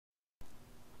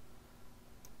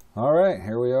Alright,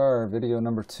 here we are, video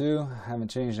number 2. Haven't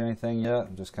changed anything yet.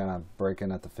 I'm just kind of breaking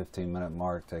at the 15-minute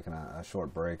mark, taking a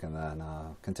short break, and then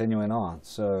continuing on.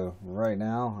 So right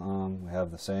now we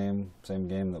have the same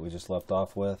game that we just left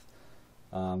off with.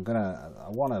 I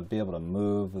want to be able to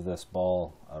move this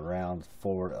ball around,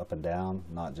 forward, up and down,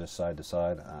 not just side to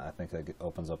side. I think that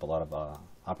opens up a lot of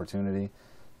opportunity.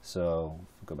 So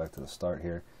go back to the start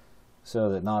here.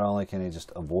 So that not only can he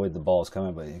just avoid the balls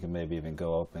coming, but he can maybe even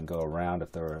go up and go around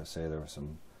if there were, say there was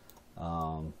some,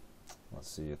 let's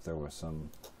see, if there were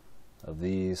some of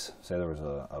these, say there was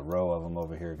a row of them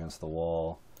over here against the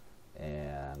wall,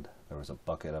 and there was a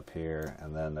bucket up here,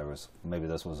 and then there was, maybe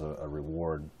this was a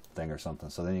reward thing or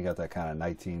something. So then you got that kind of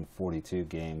 1942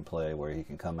 gameplay where he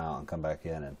can come out and come back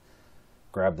in and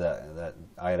grab that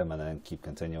item and then keep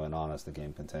continuing on as the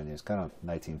game continues. Kind of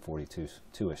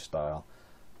 1942-ish style.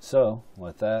 So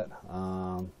with that,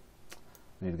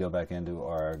 we need to go back into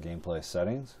our gameplay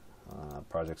settings,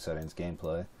 project settings,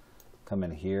 gameplay. Come in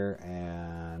here,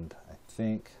 and I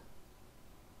think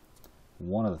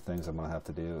one of the things I'm going to have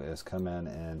to do is come in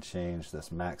and change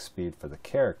this max speed for the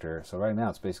character. So right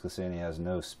now it's basically saying he has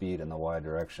no speed in the Y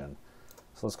direction.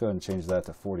 So let's go ahead and change that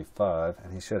to 45,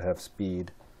 and he should have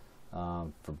speed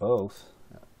for both,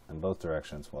 in both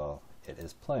directions while it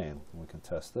is playing. We can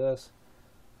test this.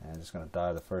 And I'm just going to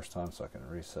die the first time so I can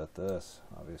reset this.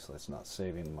 Obviously it's not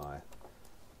saving my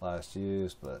last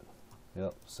use, but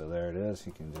yep, so there it is.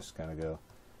 You can just kind of go,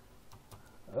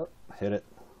 oh, hit it.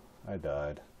 I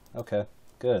died. Okay,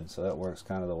 good. So that works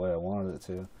kind of the way I wanted it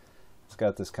to. It's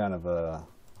got this kind of a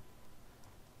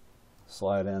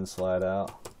slide in, slide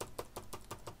out.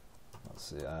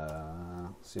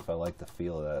 See if I like the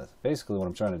feel of that. Basically what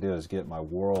I'm trying to do is get my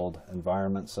world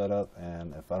environment set up,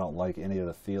 and if I don't like any of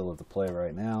the feel of the play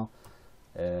right now,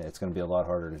 it's going to be a lot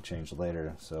harder to change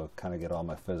later. So kind of get all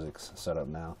my physics set up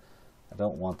now. I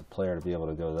don't want the player to be able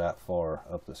to go that far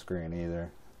up the screen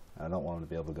either. I don't want them to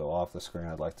be able to go off the screen.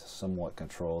 I'd like to somewhat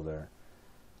control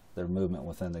their movement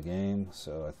within the game.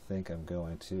 So I think I'm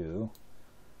going to,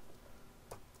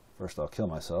 first I'll kill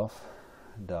myself,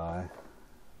 die.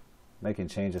 Making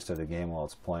changes to the game while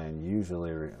it's playing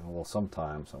usually, well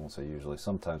sometimes, I won't say usually,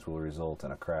 sometimes will result in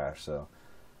a crash. So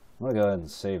I'm going to go ahead and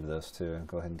save this too, and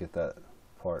go ahead and get that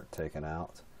part taken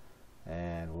out.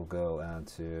 And we'll go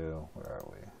into, where are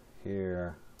we?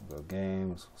 Here, we'll go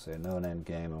games, we'll say no name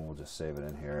game, and we'll just save it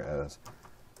in here as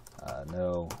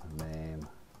no name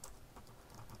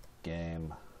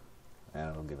game, and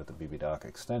it'll give it the BBDoc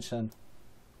extension,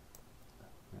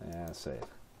 and save.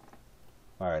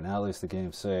 Alright, now at least the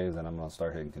game's saved, and I'm going to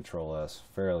start hitting Control S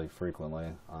fairly frequently.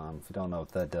 If you don't know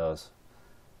what that does,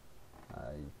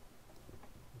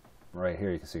 right here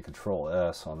you can see Control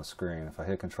S on the screen. If I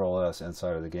hit Control S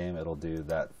inside of the game, it'll do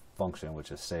that function,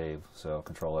 which is save. So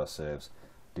Control S saves.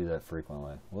 Do that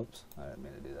frequently. Whoops, I didn't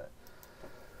mean to do that.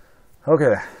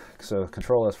 Okay, so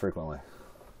Control S frequently.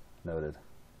 Noted.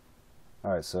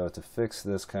 Alright, so to fix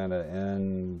this kind of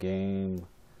in-game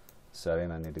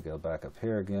setting, I need to go back up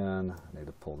here again. I need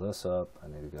to pull this up. I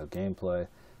need to go gameplay,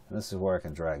 and this is where I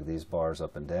can drag these bars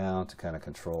up and down to kind of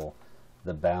control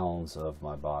the bounds of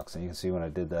my box. And you can see when I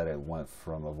did that, it went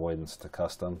from avoidance to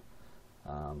custom.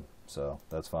 So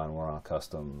that's fine. We're on a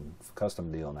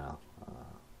custom deal now,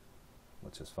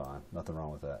 which is fine. Nothing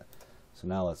wrong with that. So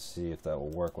now let's see if that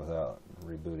will work without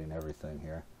rebooting everything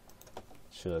here. It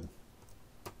should.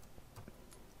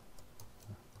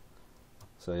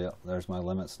 So yeah, there's my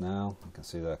limits now. You can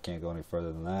see that I can't go any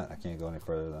further than that. I can't go any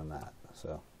further than that.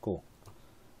 So cool.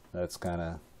 That's kind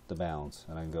of the bounds.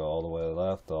 And I can go all the way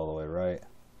left, all the way right.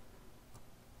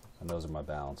 And those are my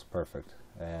bounds. Perfect.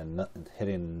 And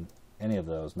hitting any of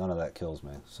those, none of that kills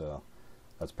me. So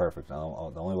that's perfect. The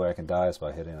only way I can die is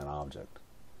by hitting an object.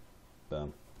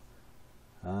 Boom.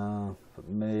 But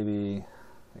maybe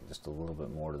I think just a little bit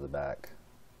more to the back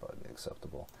probably be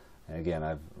acceptable. And again,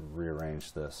 I've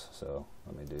rearranged this, so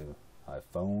let me do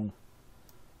iPhone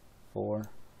 4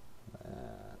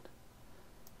 and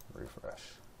refresh.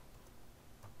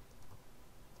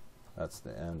 That's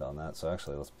the end on that. So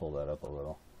actually, let's pull that up a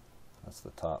little. That's the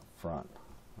top front.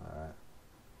 All right.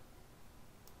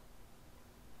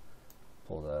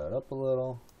 Pull that up a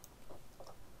little.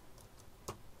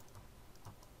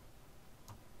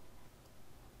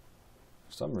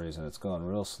 For some reason it's going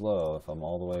real slow if I'm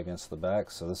all the way against the back,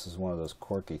 so this is one of those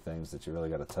quirky things that you really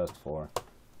got to test for.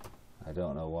 I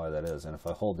don't know why that is, and if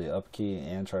I hold the up key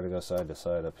and try to go side to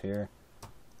side up here,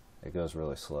 it goes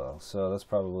really slow. So that's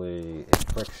probably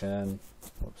a friction.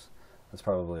 Whoops. That's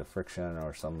probably a friction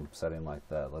or some setting like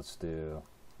that. Let's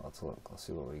look, let's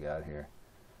see what we got here.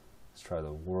 Let's try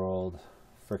the world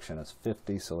friction is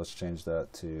 50, so let's change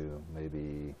that to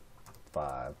maybe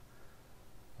 5.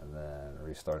 And then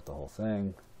restart the whole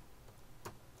thing.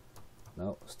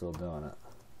 Nope, still doing it.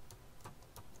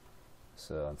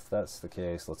 So if that's the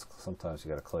case, sometimes you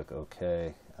got to click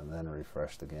OK and then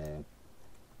refresh the game.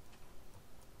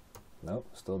 Nope,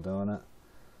 still doing it.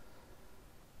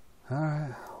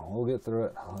 Alright, we'll get through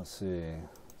it. Let's see.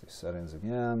 Do settings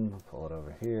again, pull it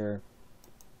over here.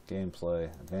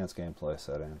 Gameplay, advanced gameplay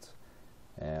settings.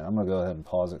 And I'm going to go ahead and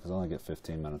pause it because I only get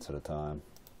 15 minutes at a time.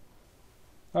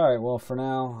 Alright, well for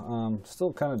now,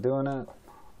 still kind of doing it.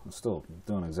 I'm still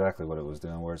doing exactly what it was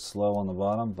doing, where it's slow on the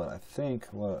bottom, but I think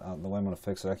the way I'm going to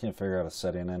fix it, I can't figure out a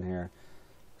setting in here.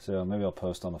 So maybe I'll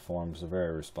post on the forums. They're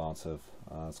very responsive.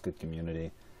 It's good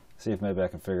community. See if maybe I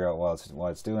can figure out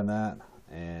why it's doing that,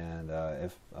 and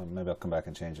if maybe I'll come back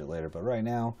and change it later. But right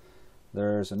now,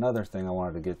 there's another thing I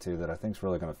wanted to get to that I think is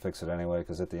really going to fix it anyway,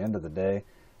 because at the end of the day,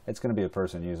 it's going to be a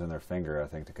person using their finger, I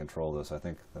think, to control this. I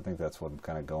think that's what I'm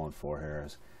kind of going for here,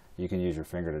 is you can use your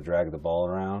finger to drag the ball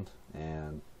around,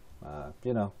 and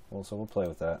you know, so we'll play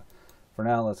with that. For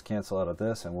now, let's cancel out of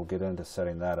this, and we'll get into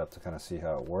setting that up to kind of see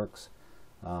how it works.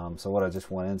 So what I just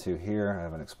went into here, I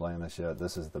haven't explained this yet,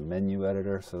 this is the menu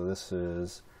editor. So this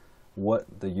is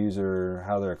what the user,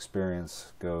 how their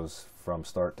experience goes from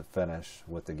start to finish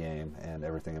with the game and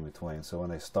everything in between. So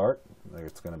when they start,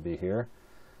 it's going to be here.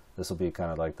 This will be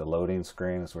kind of like the loading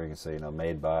screen. It's where you can say, you know,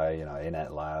 made by, you know,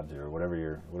 ANET Labs, or whatever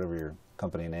your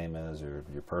company name is, or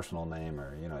your personal name,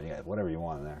 or, you know, whatever you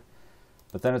want in there.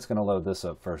 But then it's going to load this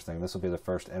up first thing. This will be the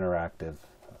first interactive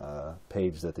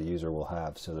page that the user will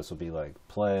have. So this will be like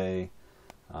play,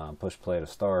 push play to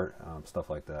start, stuff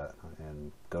like that,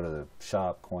 and go to the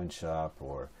shop, coin shop,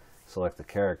 or select the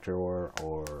character,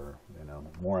 or you know,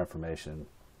 more information,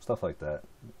 stuff like that.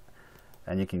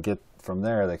 And you can get from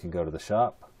there. They can go to the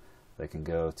shop, they can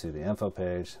go to the info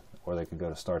page, or they can go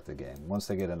to start the game. Once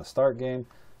they get in the start game,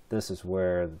 this is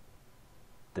where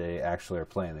they actually are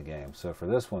playing the game. So for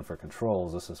this one, for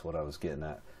controls, this is what I was getting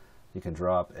at. You can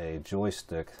drop a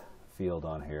joystick field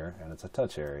on here, and it's a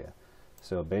touch area.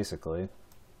 So basically,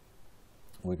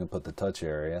 we can put the touch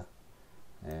area,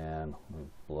 and we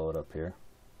blow it up here.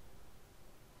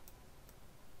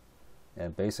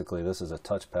 And basically, this is a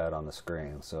touchpad on the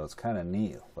screen. So it's kind of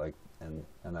neat, like in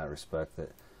that respect,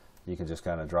 that you can just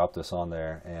kind of drop this on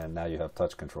there, and now you have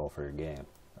touch control for your game.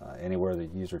 Anywhere the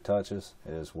user touches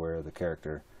is where the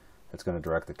character, it's going to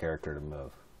direct the character to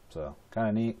move. So kind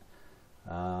of neat.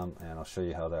 And I'll show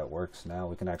you how that works. Now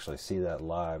we can actually see that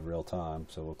live real time.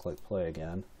 So we'll click play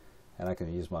again, and I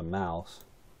can use my mouse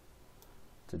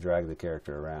to drag the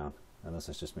character around, and this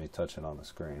is just me touching on the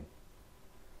screen.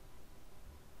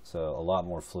 So a lot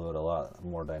more fluid, a lot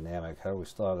more dynamic. However, we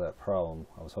still have that problem.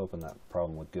 I was hoping that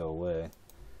problem would go away,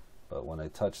 but when they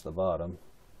touch the bottom,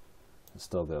 it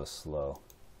still goes slow.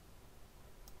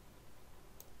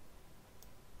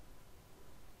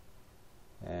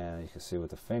 And you can see with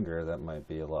the finger, that might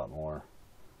be a lot more.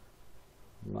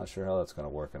 I'm not sure how that's going to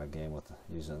work in a game with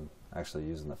actually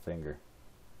using the finger.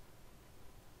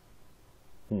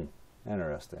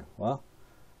 Interesting. Well,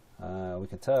 we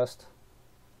can test.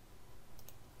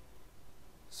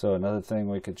 So another thing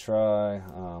we could try,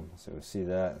 so we see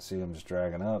that, see I'm just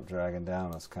dragging up, dragging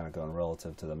down, it's kind of going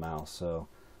relative to the mouse. So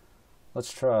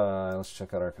let's check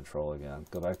out our control again.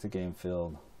 Go back to game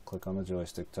field, click on the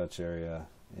joystick touch area,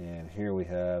 and here we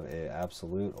have a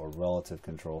absolute or relative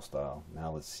control style.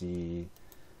 Now let's see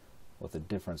what the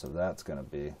difference of that's going to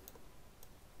be.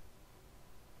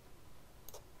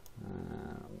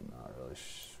 I'm not really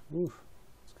sure.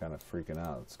 It's kind of freaking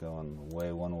out. It's going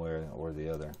way one way or the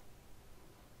other.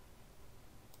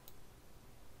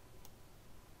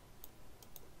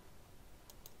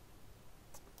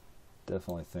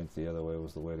 Definitely think the other way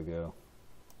was the way to go.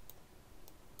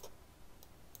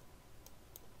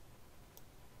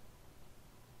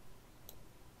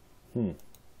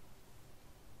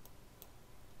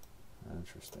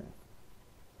 Interesting.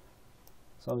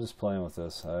 So I'm just playing with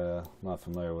this. I'm not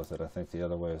familiar with it. I think the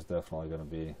other way is definitely going to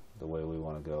be the way we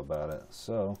want to go about it.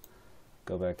 So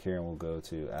go back here and we'll go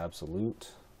to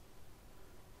absolute.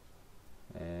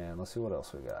 And let's see what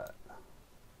else we got.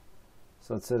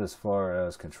 So that's it as far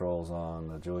as controls on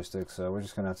the joystick. So we're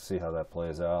just going to have to see how that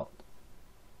plays out.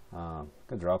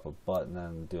 Could drop a button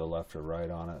and do a left or right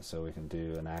on it, so we can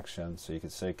do an action. So you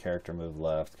could say character move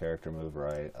left, character move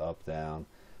right, up, down.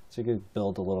 So you could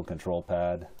build a little control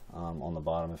pad on the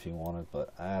bottom if you wanted,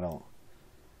 but I don't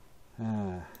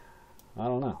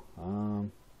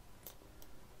know.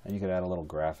 And you could add a little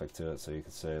graphic to it, so you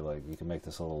could say, like, you could make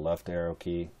this a little left arrow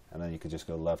key, and then you could just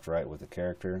go left right with the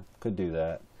character. Could do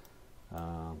that.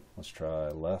 Let's try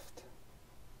left.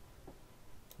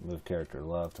 move character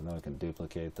left, and then we can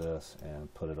duplicate this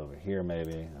and put it over here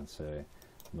maybe and say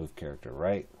move character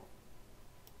right.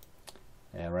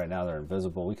 And right now they're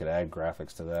invisible. We could add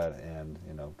graphics to that and,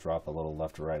 you know, drop a little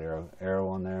left or right arrow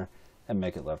on there and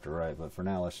make it left or right. But for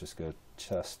now, let's just go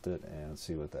test it and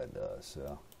see what that does.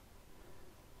 So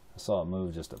I saw it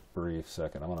move just a brief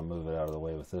second. I'm going to move it out of the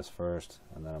way with this first,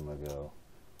 and then I'm going to go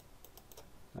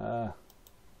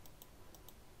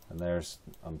and there's,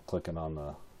 I'm clicking on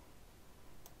the,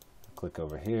 click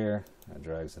over here, and it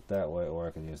drags it that way, or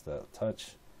I can use that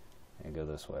touch and go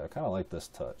this way. I kind of like this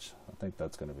touch. I think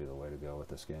that's going to be the way to go with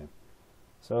this game.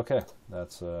 So okay,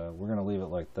 that's we're going to leave it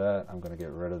like that. I'm going to get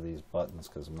rid of these buttons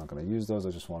because I'm not going to use those.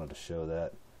 I just wanted to show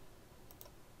that.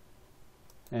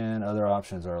 And other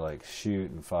options are like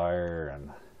shoot and fire and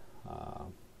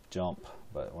jump,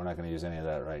 but we're not going to use any of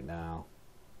that right now.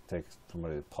 Take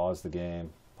somebody to pause the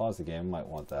game. Pause the game, might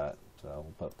want that. So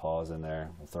we'll put pause in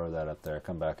there. We'll throw that up there.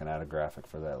 Come back and add a graphic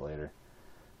for that later.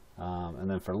 And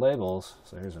then for labels,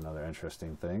 so here's another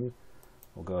interesting thing.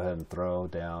 We'll go ahead and throw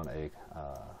down a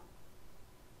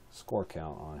score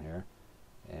count on here,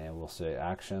 and we'll say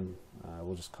action.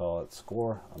 We'll just call it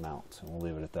score amount, and we'll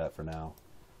leave it at that for now.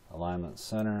 Alignment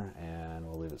center, and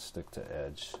we'll leave it stick to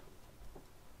edge.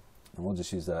 And we'll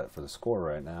just use that for the score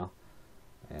right now,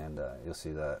 and you'll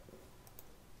see that.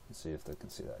 Let's see if they can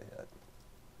see that yet.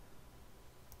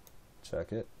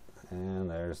 Check it, and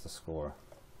there's the score.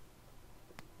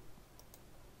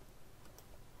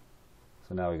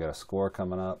 So now we got a score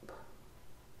coming up.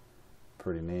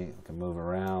 Pretty neat. We can move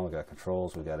around. We got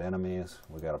controls. We got enemies.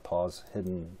 We got a pause,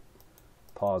 hidden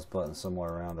pause button somewhere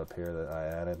around up here that I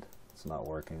added. It's not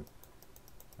working.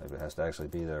 Maybe it has to actually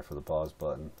be there for the pause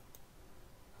button.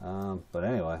 But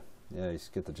anyway, yeah, you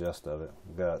get the gist of it.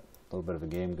 We've got a little bit of a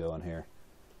game going here.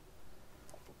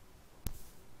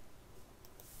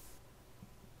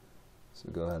 So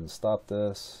go ahead and stop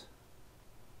this.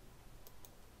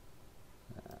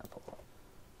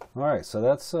 Alright, so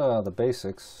that's the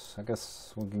basics. I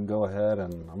guess we can go ahead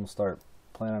and I'm going to start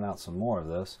planning out some more of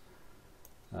this.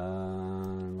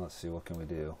 Let's see, what can we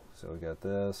do? So we got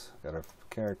this, got our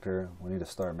character. We need to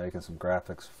start making some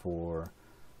graphics for,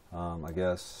 I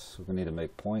guess we need to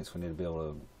make points. We need to be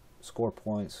able to score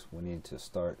points. We need to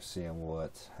start seeing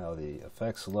how the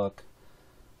effects look.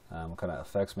 What kind of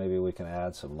effects maybe we can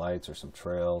add, some lights or some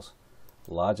trails.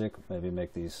 Logic, maybe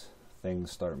make these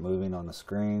things start moving on the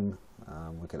screen.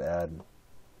 We could add,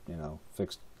 you know,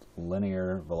 fixed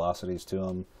linear velocities to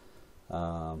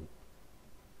them.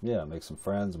 Yeah, make some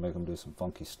friends, make them do some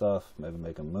funky stuff, maybe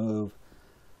make them move,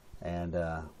 and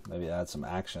maybe add some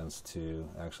actions to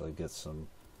actually get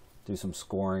do some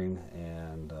scoring,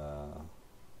 and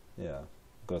yeah,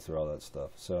 go through all that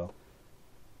stuff. So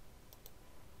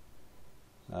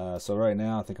right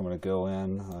now I think I'm going to go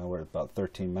in, we're at about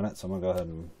 13 minutes, so I'm going to go ahead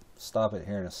and stop it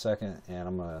here in a second, and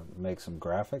I'm going to make some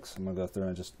graphics. I'm going to go through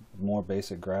and just more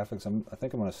basic graphics. I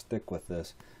think I'm going to stick with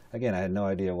this. Again, I had no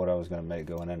idea what I was going to make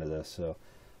going into this, so,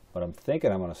 but I'm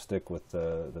thinking I'm going to stick with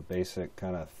the basic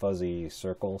kind of fuzzy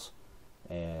circles,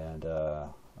 and I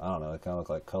don't know, they kind of look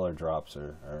like color drops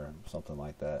or something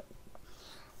like that.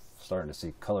 Starting to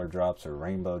see color drops or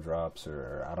rainbow drops,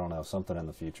 or I don't know, something in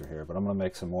the future here, but I'm going to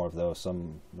make some more of those.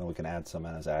 Then we can add some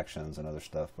in as actions and other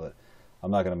stuff, but I'm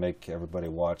not going to make everybody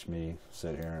watch me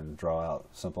sit here and draw out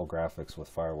simple graphics with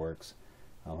fireworks.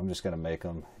 I'm just going to make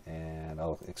them, and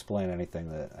I'll explain anything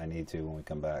that I need to when we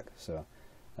come back. So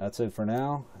that's it for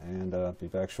now, and be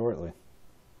back shortly.